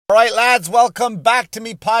All right, lads, welcome back to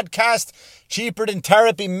me podcast, Cheaper Than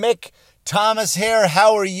Therapy. Mick Thomas here.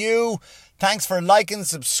 How are you? Thanks for liking,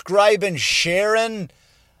 subscribing, sharing.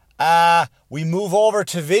 We move over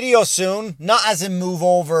to video soon. Not as in move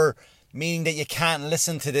over, meaning that you can't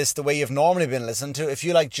listen to this the way you've normally been listening to. If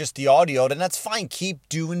you like just the audio, then that's fine. Keep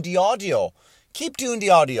doing the audio. Keep doing the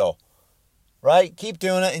audio. Right? Keep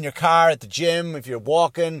doing it in your car, at the gym, if you're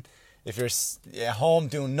walking, if you're at home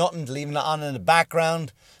doing nothing, leaving it on in the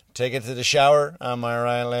background. Take it to the shower. Am I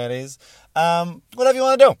right, ladies? Whatever you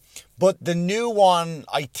want to do. But the new one,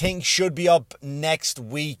 I think, should be up next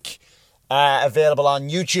week, available on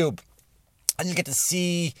YouTube. And you'll get to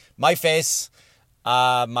see my face.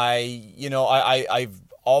 I've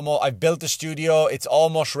built the studio. It's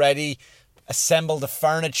almost ready. Assembled the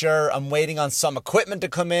furniture. I'm waiting on some equipment to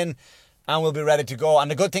come in. And we'll be ready to go.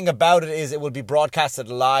 And the good thing about it is it will be broadcasted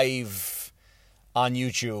live on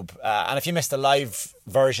YouTube. And if you missed the live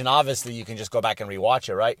version, obviously you can just go back and rewatch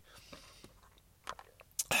it, right?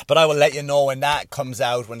 But I will let you know when that comes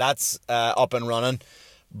out, when that's up and running.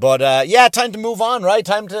 But time to move on, right?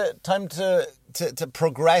 Time to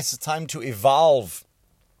progress. Time to evolve.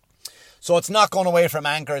 So it's not going away from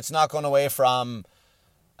Anchor. It's not going away from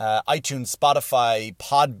iTunes, Spotify,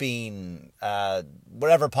 Podbean,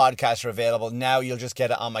 wherever podcasts are available. Now you'll just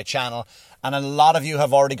get it on my channel. And a lot of you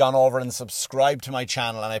have already gone over and subscribed to my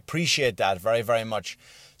channel, and I appreciate that very, very much.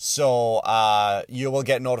 So you will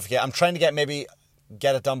get notification. I'm trying to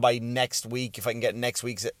get it done by next week. If I can get next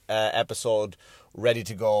week's episode ready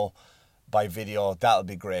to go by video, that'll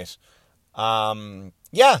be great. So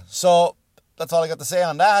that's all I got to say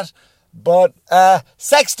on that. But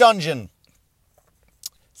Sex Dungeon.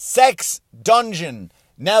 Sex Dungeon.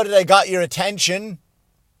 Now that I got your attention,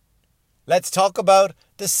 let's talk about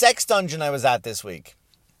the sex dungeon I was at this week.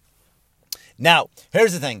 Now,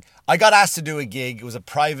 here's the thing. I got asked to do a gig. It was a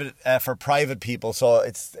private for private people, so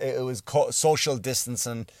it was social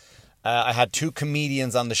distancing. I had 2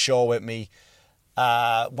 comedians on the show with me.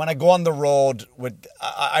 When I go on the road,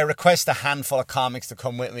 I request a handful of comics to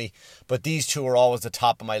come with me, but these 2 are always the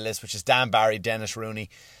top of my list, which is Dan Barry, Dennis Rooney.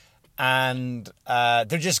 And they're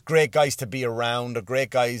just great guys to be around. They're great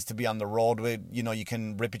guys to be on the road with. You know, you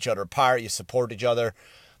can rip each other apart. You support each other.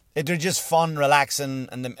 They're just fun, relaxing,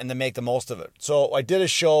 and they make the most of it. So I did a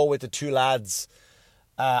show with the 2 lads.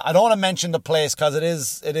 I don't want to mention the place because it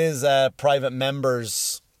is private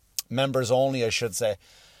members only, I should say.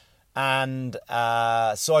 And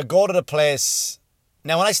so I go to the place.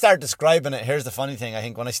 Now, when I start describing it, here's the funny thing. I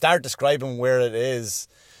think when I start describing where it is,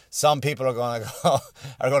 some people are going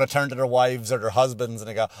to turn to their wives or their husbands and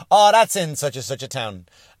they go, "Oh, that's in such and such a town."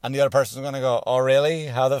 And the other person's going to go, "Oh, really?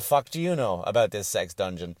 How the fuck do you know about this sex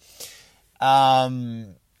dungeon?"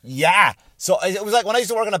 So it was like when I used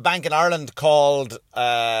to work in a bank in Ireland called,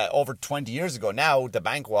 over 20 years ago. Now the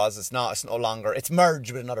bank it's no longer, it's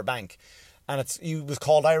merged with another bank. And it was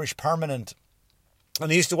called Irish Permanent.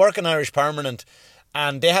 And I used to work in Irish Permanent.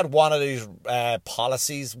 And they had one of these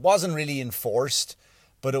policies, wasn't really enforced.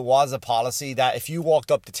 But it was a policy that if you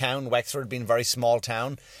walked up to town, Wexford being a very small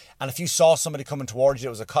town, and if you saw somebody coming towards you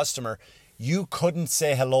that was a customer, you couldn't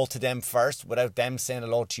say hello to them first without them saying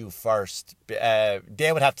hello to you first.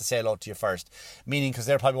 They would have to say hello to you first, meaning because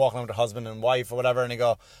they're probably walking around with their husband and wife or whatever, and you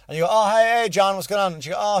go, "Oh, hey, John, what's going on?" And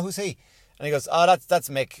you go, "Oh, who's he?" And he goes, "Oh, that's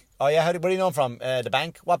Mick." "Oh, yeah, where do you know him from?" The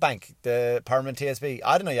bank." "What bank?" "The Permanent TSB."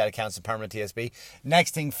 "I didn't know you had accounts in Permanent TSB."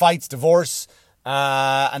 Next thing, fights, divorce,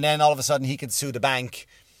 and then all of a sudden he could sue the bank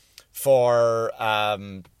for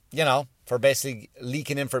basically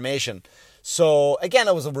leaking information. So again,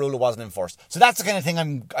 it was a rule that wasn't enforced. So that's the kind of thing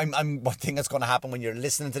one thing that's going to happen when you're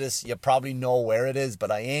listening to this. You probably know where it is, but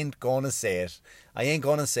I ain't going to say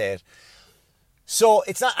it. So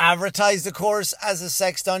it's not advertised, of course, as a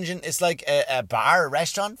sex dungeon. It's like a bar, a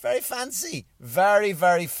restaurant. Very fancy. Very,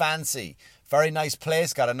 very fancy. Very nice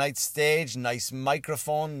place. Got a nice stage, nice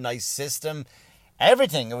microphone, nice system.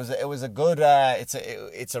 Everything. It was a good.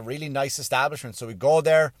 It's a really nice establishment. So we go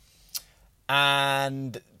there,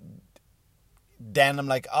 and then I'm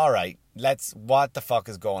like, all right, what the fuck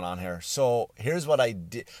is going on here? So here's what I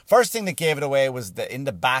did. First thing that gave it away was in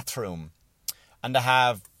the bathroom, and to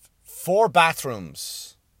have 4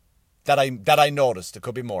 bathrooms that I noticed. There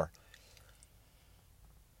could be more.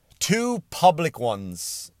 2 public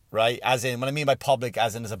ones, right? As in, what I mean by public,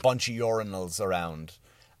 as in there's a bunch of urinals around.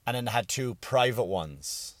 And then they had 2 private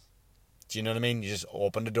ones. Do you know what I mean? You just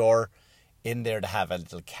open the door. In there, to have a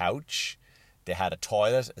little couch. They had a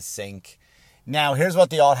toilet, a sink. Now, here's what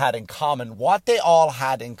they all had in common. What they all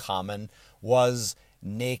had in common was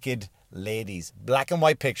naked ladies. Black and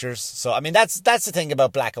white pictures. So, I mean, that's the thing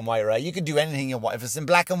about black and white, right? You can do anything you want. If it's in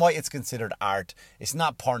black and white, it's considered art. It's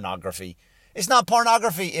not pornography. It's not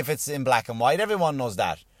pornography if it's in black and white. Everyone knows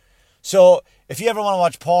that. So, if you ever want to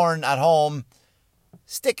watch porn at home,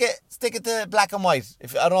 stick it to black and white.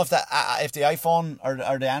 I don't know if the iPhone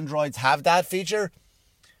or the Androids have that feature.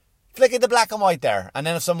 Flick it to black and white there. And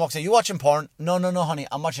then if someone walks in, you watching porn? No, honey.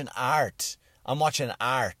 I'm watching art.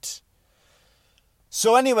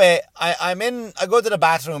 So anyway, I go to the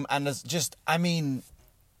bathroom and there's just, I mean,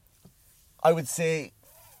 I would say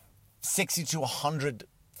 60 to 100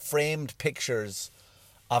 framed pictures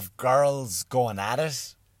of girls going at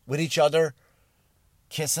it with each other,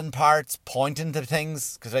 kissing parts, pointing to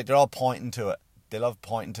things, because they're all pointing to it. They love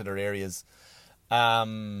pointing to their areas.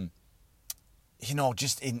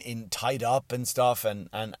 Just in tied up and stuff, and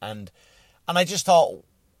I just thought,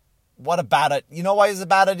 what a bad, you know why it's a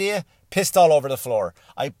bad idea? Pissed all over the floor.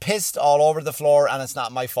 I pissed all over the floor and it's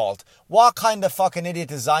not my fault. What kind of fucking idiot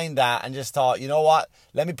designed that and just thought, you know what?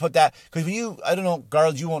 Let me put that, because when I don't know,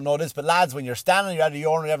 girls, you won't know this, but lads, when you're standing, you're at a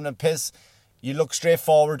urinal, you're having a piss, you look straight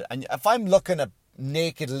forward, and if I'm looking at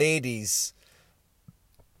naked ladies,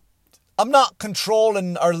 I'm not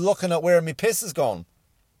controlling or looking at where my piss is going.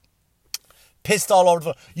 Pissed all over the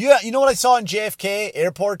floor. Yeah, you know what I saw in JFK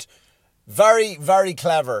airport? Very, very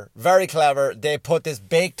clever. Very clever. They put this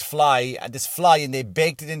baked fly, and they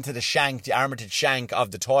baked it into the armated shank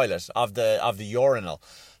of the toilet, of the urinal.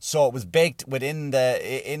 So it was baked in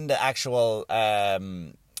the actual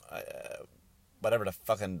whatever the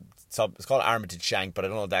fucking it's called armated shank, but I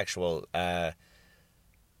don't know the actual not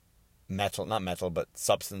metal, but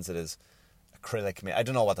substance it is. Acrylic, I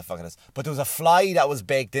don't know what the fuck it is, but there was a fly that was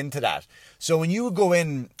baked into that. So when you go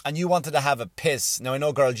in and you wanted to have a piss, now I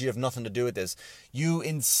know girls, you have nothing to do with this, you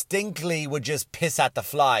instinctively would just piss at the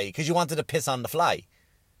fly because you wanted to piss on the fly,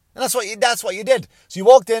 and that's what you did. So you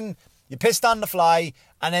walked in, you pissed on the fly,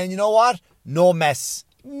 and then you know what? No mess.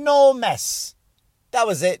 That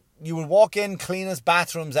was it. You would walk in, cleanest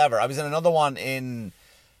bathrooms ever. I was in another one in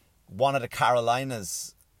one of the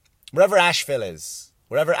Carolinas, wherever Asheville is,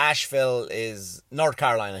 North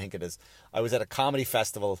Carolina, I think it is. I was at a comedy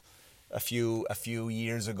festival a few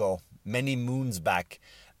years ago, many moons back,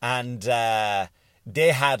 and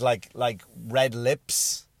they had like red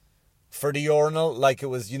lips for the urinal, like it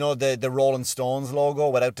was, the Rolling Stones logo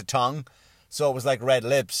without the tongue. So it was like red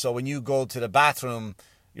lips. So when you go to the bathroom,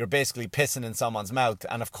 you're basically pissing in someone's mouth,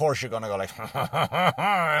 and of course you're gonna go like,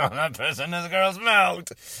 I'm not pissing in this girl's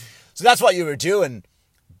mouth. So that's what you were doing,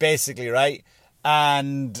 basically, right?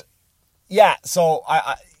 And yeah, so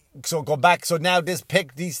so go back. So now these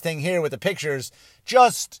thing here with the pictures,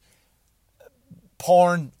 just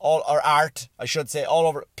porn or art, I should say,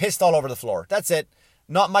 pissed all over the floor. That's it.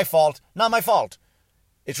 Not my fault.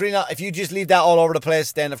 It's really not. If you just leave that all over the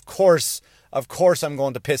place, then of course I'm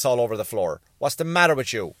going to piss all over the floor. What's the matter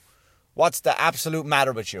with you? What's the absolute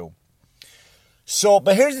matter with you? So,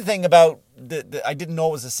 but here's the thing about I didn't know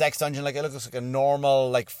it was a sex dungeon. Like, it looks like a normal,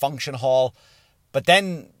 like, function hall. But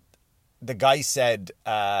then the guy said,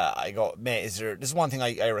 I go, mate, this is one thing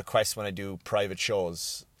I request when I do private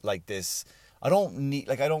shows like this. I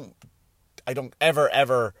don't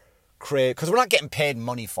ever create, because we're not getting paid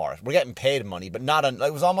money for it. We're getting paid money, but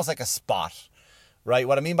it was almost like a spot, right?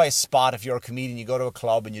 What I mean by a spot, if you're a comedian, you go to a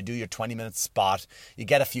club and you do your 20-minute spot, you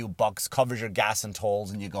get a few bucks, covers your gas and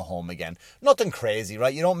tolls, and you go home again. Nothing crazy,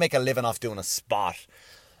 right? You don't make a living off doing a spot.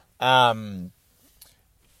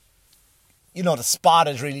 The spot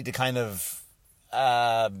is really to kind of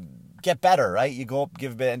get better, right? You go up,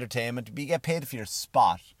 give a bit of entertainment, but you get paid for your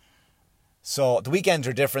spot. So the weekends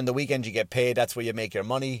are different. The weekends you get paid. That's where you make your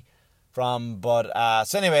money from. But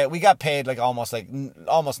so anyway, we got paid like almost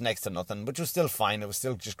next to nothing, which was still fine. It was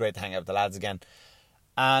still just great to hang out with the lads again.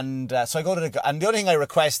 And so I go to and the only thing I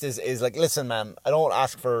request is like, listen, man, I don't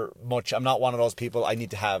ask for much. I'm not one of those people. I need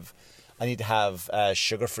to have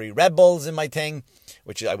sugar-free Red Bulls in my thing,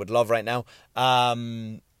 which I would love right now.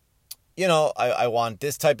 I want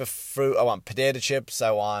this type of fruit. I want potato chips. I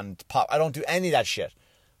want pop. I don't do any of that shit.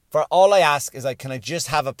 For all I ask is, like, can I just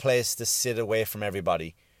have a place to sit away from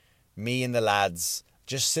everybody? Me and the lads,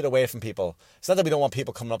 just sit away from people. It's not that we don't want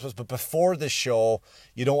people coming up to us, but before the show,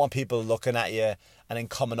 you don't want people looking at you and then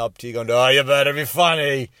coming up to you going, oh, you better be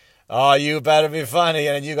funny. Oh, you better be funny.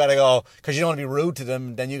 And then you got to go, because you don't want to be rude to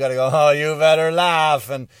them, then you got to go, oh, you better laugh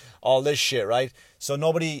and all this shit, right? So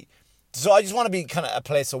I just want to be kind of a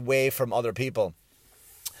place away from other people.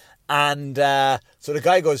 And so the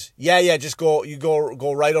guy goes, yeah, just go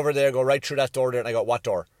right over there, go right through that door there. And I go, what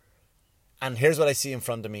door? And here's what I see in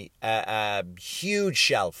front of me. A huge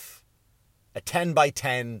shelf, a 10 by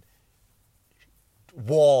 10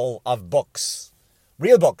 wall of books.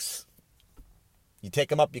 Real books. You take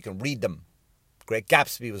them up, you can read them. Great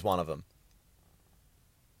Gatsby was one of them.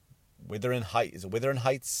 Wuthering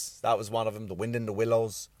Heights? That was one of them. The Wind in the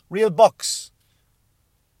Willows. Real books.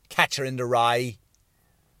 Catcher in the Rye.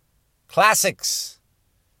 Classics.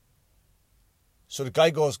 So the guy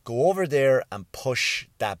goes, go over there and push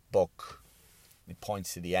that book. He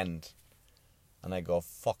points to the end. And I go,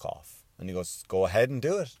 fuck off. And he goes, go ahead and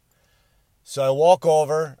do it. So I walk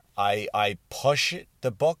over, I push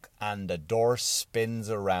the book, and the door spins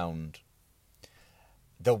around.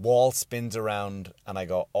 The wall spins around, and I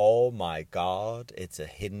go, oh my God, it's a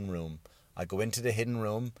hidden room. I go into the hidden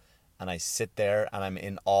room, and I sit there, and I'm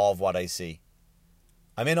in awe of what I see.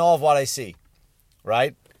 I'm in awe of what I see,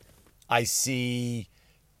 right? I see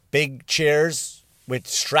big chairs with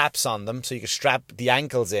straps on them, so you can strap the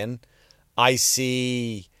ankles in. I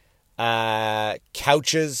see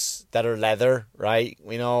couches that are leather, right?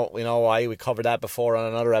 We know why. We covered that before on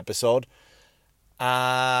another episode.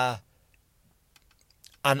 And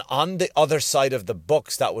on the other side of the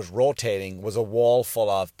books that was rotating was a wall full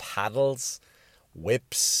of paddles,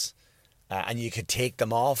 whips, and you could take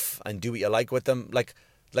them off and do what you like with them. Like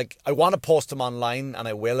I want to post them online, and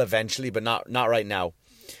I will eventually, but not right now.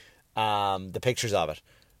 The pictures of it.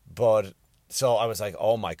 But so I was like,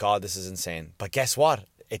 oh my God, this is insane. But guess what?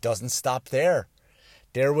 It doesn't stop there.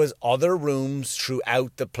 There was other rooms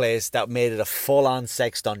throughout the place that made it a full-on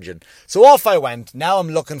sex dungeon. So off I went. Now I'm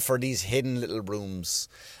looking for these hidden little rooms.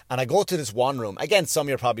 And I go to this one room. Again, some of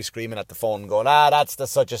you are probably screaming at the phone going, that's the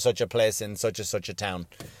such and such a place in such and such a town.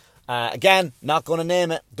 Again, not going to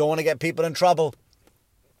name it. Don't want to get people in trouble.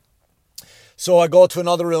 So I go to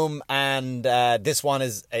another room, and this one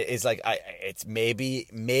is like, it's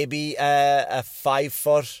maybe a 5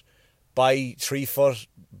 foot by 3 foot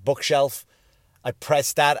bookshelf. I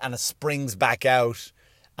press that and it springs back out,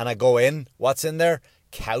 and I go in. What's in there?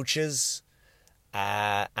 Couches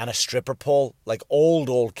and a stripper pole, like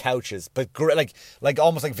old couches, but like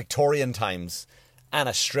almost like Victorian times, and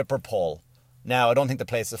a stripper pole. Now I don't think the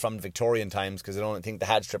place is from Victorian times, because I don't think they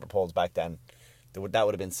had stripper poles back then. That would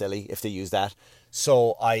have been silly if they used that.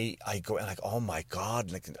 So I go and like, oh my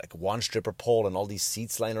God, like one stripper pole and all these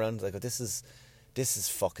seats lying around. Like, this is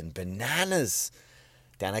fucking bananas.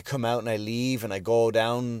 Then I come out and I leave and I go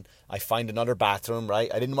down. I find another bathroom,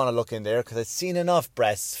 right? I didn't want to look in there because I'd seen enough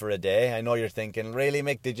breasts for a day. I know you're thinking, really,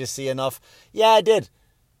 Mick, did you see enough? Yeah, I did.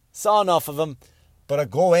 Saw enough of them. But I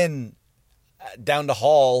go in down the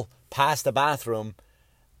hall past the bathroom,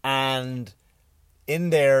 and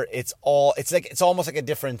in there it's almost like a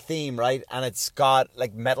different theme, right? And it's got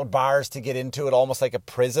like metal bars to get into it, almost like a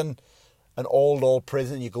prison. An old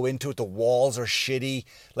prison. You go into it, the walls are shitty.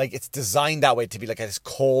 Like, it's designed that way to be like this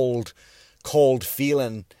cold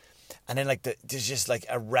feeling. And then like there's just like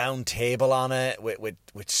a round table on it with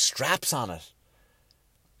straps on it.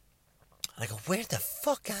 And I go, where the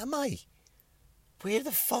fuck am I?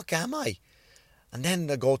 And then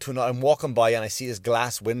I go to I'm walking by and I see this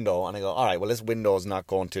glass window, and I go, all right, well, this window is not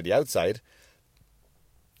going to the outside.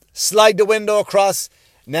 Slide the window across.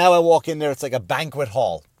 Now I walk in there, it's like a banquet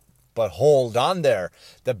hall. But hold on there.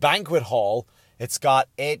 The banquet hall, it's got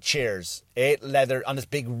 8 chairs, 8 leather, on this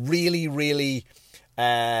big, really, really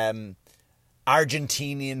Argentinian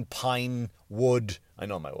pine wood. I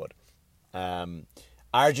know my wood.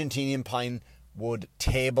 Argentinian pine wood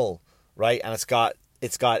table, right? And it's got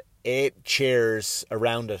 8 chairs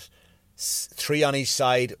around it, 3 on each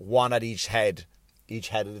side, 1 at each head. Each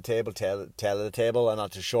head of the table, tail of the table. I'm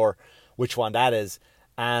not too sure which one that is.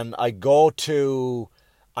 And I go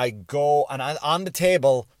and on the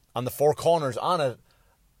table, on the 4 corners on it,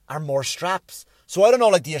 are more straps. So I don't know,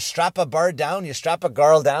 like, do you strap a bird down? You strap a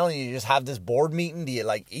girl down and you just have this board meeting? Do you,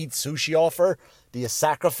 like, eat sushi off her? Do you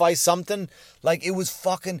sacrifice something? Like, it was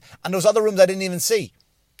fucking... And those other rooms I didn't even see.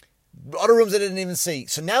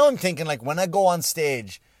 So now I'm thinking, like, when I go on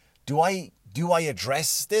stage, do I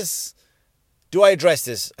address this? I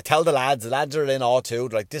tell the lads are in awe too.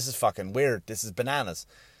 They're like, this is fucking weird. This is bananas.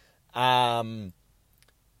 Had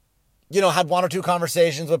 1 or 2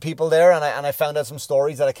 conversations with people there, and I found out some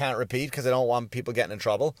stories that I can't repeat because I don't want people getting in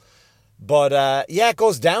trouble. But it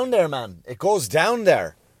goes down there, man. It goes down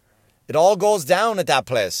there. It all goes down at that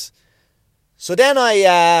place. So then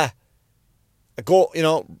I go,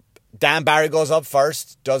 Dan Barry goes up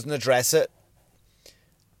first, doesn't address it.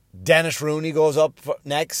 Dennis Rooney goes up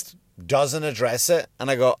next, doesn't address it.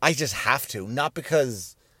 And I go, I just have to. Not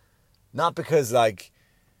because like,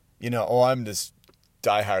 I'm this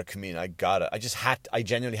diehard comedian. I got it. I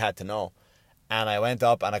genuinely had to know. And I went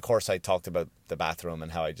up, and of course I talked about the bathroom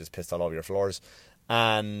and how I just pissed all over your floors.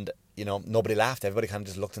 And nobody laughed. Everybody kind of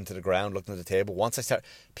just looked into the ground, looked into the table. Once I started,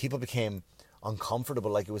 people became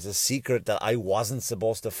uncomfortable, like it was a secret that I wasn't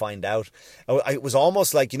supposed to find out. It was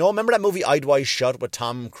almost like, remember that movie Eyes Wide Shut with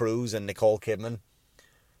Tom Cruise and Nicole Kidman?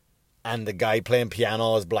 And the guy playing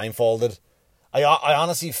piano is blindfolded. I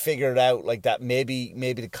honestly figured out like that maybe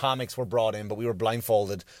the comics were brought in, but we were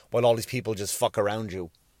blindfolded while all these people just fuck around you.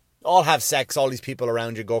 All have sex, all these people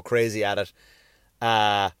around you go crazy at it.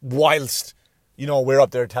 Whilst, we're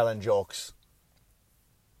up there telling jokes.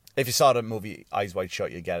 If you saw the movie Eyes Wide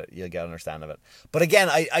Shut, you'll get an understanding of it. But again,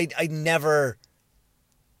 I never...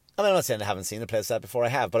 I'm not saying I haven't seen a place like that before, I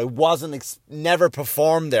have, but I never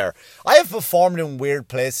performed there. I have performed in weird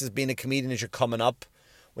places, being a comedian as you're coming up.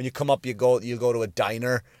 When you come up, you'll go to a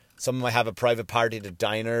diner. Some might have a private party at a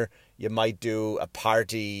diner. You might do a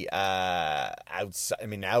party outside. I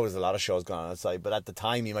mean, now there's a lot of shows going on outside, but at the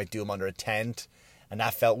time you might do them under a tent, and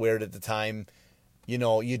that felt weird at the time.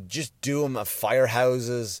 You just do them at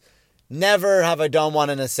firehouses. Never have I done one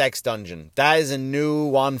in a sex dungeon. That is a new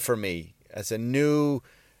one for me. It's a new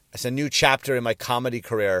chapter in my comedy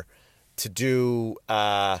career to do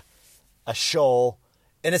a show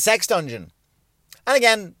in a sex dungeon. And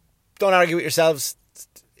again, don't argue with yourselves.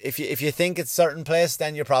 If you think it's a certain place,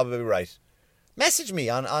 then you're probably right. Message me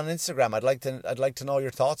on Instagram. I'd like to know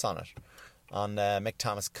your thoughts on it, on Mick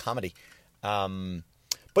Thomas Comedy.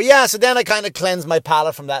 But yeah, so then I kind of cleansed my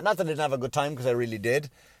palate from that. Not that I didn't have a good time, because I really did.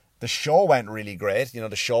 The show went really great.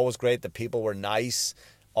 The show was great. The people were nice.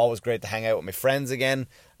 Always great to hang out with my friends again.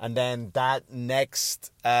 And then that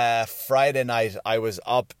next Friday night, I was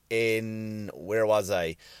up in... Where was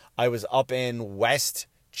I? I was up in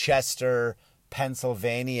Westchester,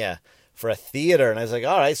 Pennsylvania for a theater. And I was like,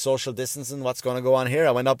 all right, social distancing, what's going to go on here?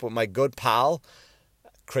 I went up with my good pal,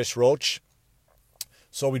 Chris Roach.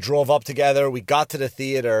 So we drove up together. We got to the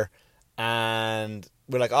theater and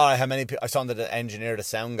we're like, all right, how many people? I saw the engineer, the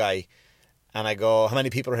sound guy. And I go, how many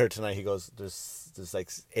people are here tonight? He goes, there's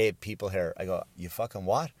like 8 people here. I go, you fucking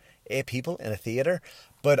what? 8 people in a theater?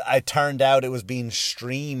 But it turned out it was being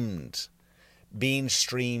streamed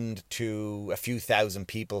to a few thousand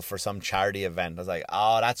people for some charity event. I was like,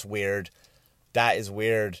 oh, that's weird. That is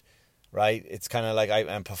weird, right? It's kind of like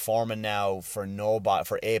I'm performing now for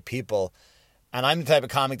 8 people. And I'm the type of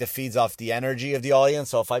comic that feeds off the energy of the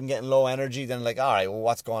audience. So if I'm getting low energy, then like, all right, well,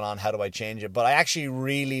 what's going on? How do I change it? But I actually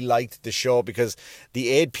really liked the show because the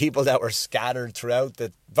 8 people that were scattered throughout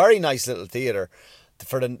the very nice little theater,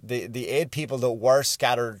 for the 8 people that were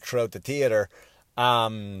scattered throughout the theater,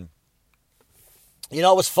 it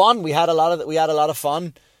was fun. We had a lot of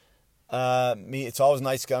fun. It's always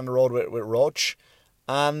nice to get on the road with Roach.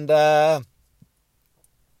 And,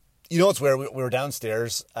 it's where we were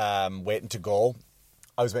downstairs waiting to go.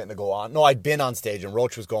 I was waiting to go on. No, I'd been on stage and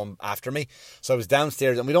Roach was going after me. So I was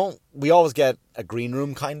downstairs, and we always get a green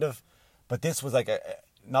room kind of. But this was like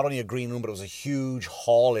not only a green room, but it was a huge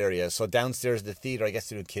hall area. So downstairs the theater, I guess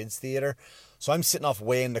they do a kids theater. So I'm sitting off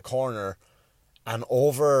way in the corner, and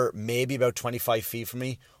over maybe about 25 feet from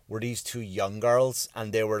me were these 2 young girls,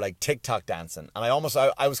 and they were like TikTok dancing. And I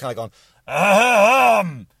was kind of going,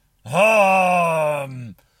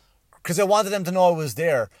 because I wanted them to know I was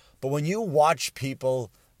there. But when you watch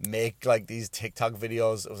people make like these TikTok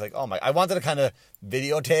videos, it was like, oh my, I wanted to kind of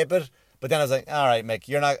videotape it. But then I was like, all right, Mick,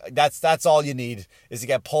 you're not, that's all you need is to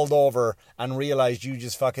get pulled over and realize you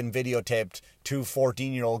just fucking videotaped 2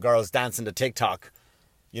 14-year-old girls dancing to TikTok.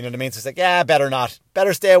 You know what I mean? So it's like, yeah, better not.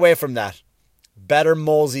 Better stay away from that. Better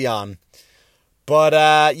mosey on. But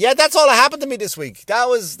yeah, that's all that happened to me this week. That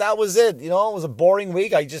was it. It was a boring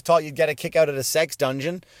week. I just thought you'd get a kick out of the sex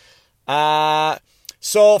dungeon.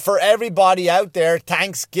 So for everybody out there,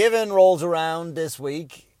 Thanksgiving rolls around this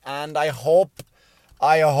week, and I hope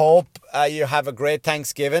you have a great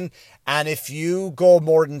Thanksgiving. And if you go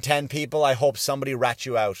more than 10 people, I hope somebody rats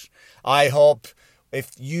you out. I hope if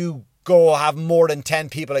you go have more than 10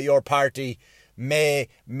 people at your party, may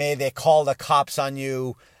they call the cops on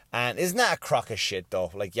you. And isn't that a crock of shit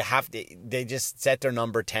though? Like they just set their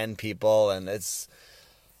number 10 people, and it's,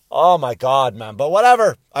 oh my God, man. But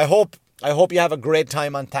whatever. I hope you have a great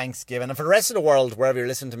time on Thanksgiving. And for the rest of the world, wherever you're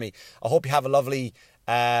listening to me, I hope you have a lovely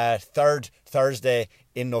third Thursday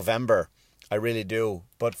in November. I really do.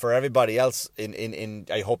 But for everybody else,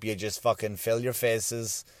 I hope you just fucking fill your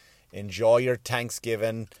faces, enjoy your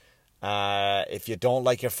Thanksgiving. If you don't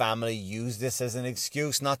like your family, use this as an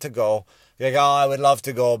excuse not to go. You're like, oh, I would love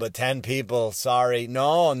to go, but 10 people, sorry.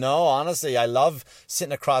 No, honestly, I love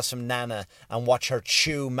sitting across from Nana and watch her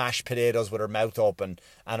chew mashed potatoes with her mouth open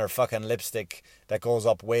and her fucking lipstick that goes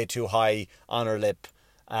up way too high on her lip.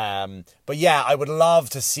 But yeah, I would love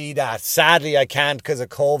to see that. Sadly, I can't because of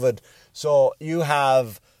COVID. So you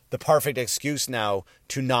have the perfect excuse now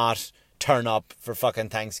to not turn up for fucking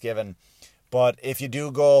Thanksgiving. But if you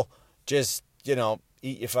do go, just, you know,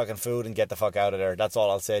 eat your fucking food and get the fuck out of there. That's all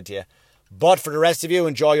I'll say to you. But for the rest of you,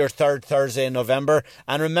 enjoy your third Thursday in November.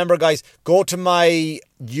 And remember, guys, go to my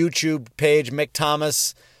YouTube page, Mick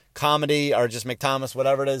Thomas Comedy, or just Mick Thomas,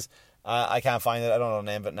 whatever it is. I can't find it. I don't know the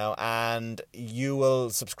name of it now. And you will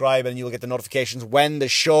subscribe and you will get the notifications when the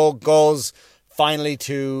show goes finally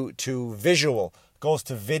to visual, goes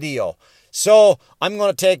to video. So I'm going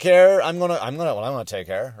to take care. I'm going to take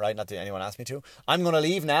care, right? Not that anyone asked me to. I'm going to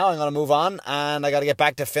leave now. I'm going to move on, and I got to get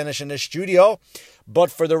back to finishing the studio. But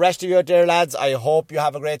for the rest of you out there, lads, I hope you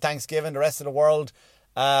have a great Thanksgiving. The rest of the world,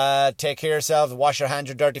 take care of yourselves. Wash your hands,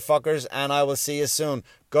 you dirty fuckers, and I will see you soon.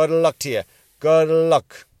 Good luck to you. Good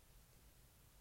luck.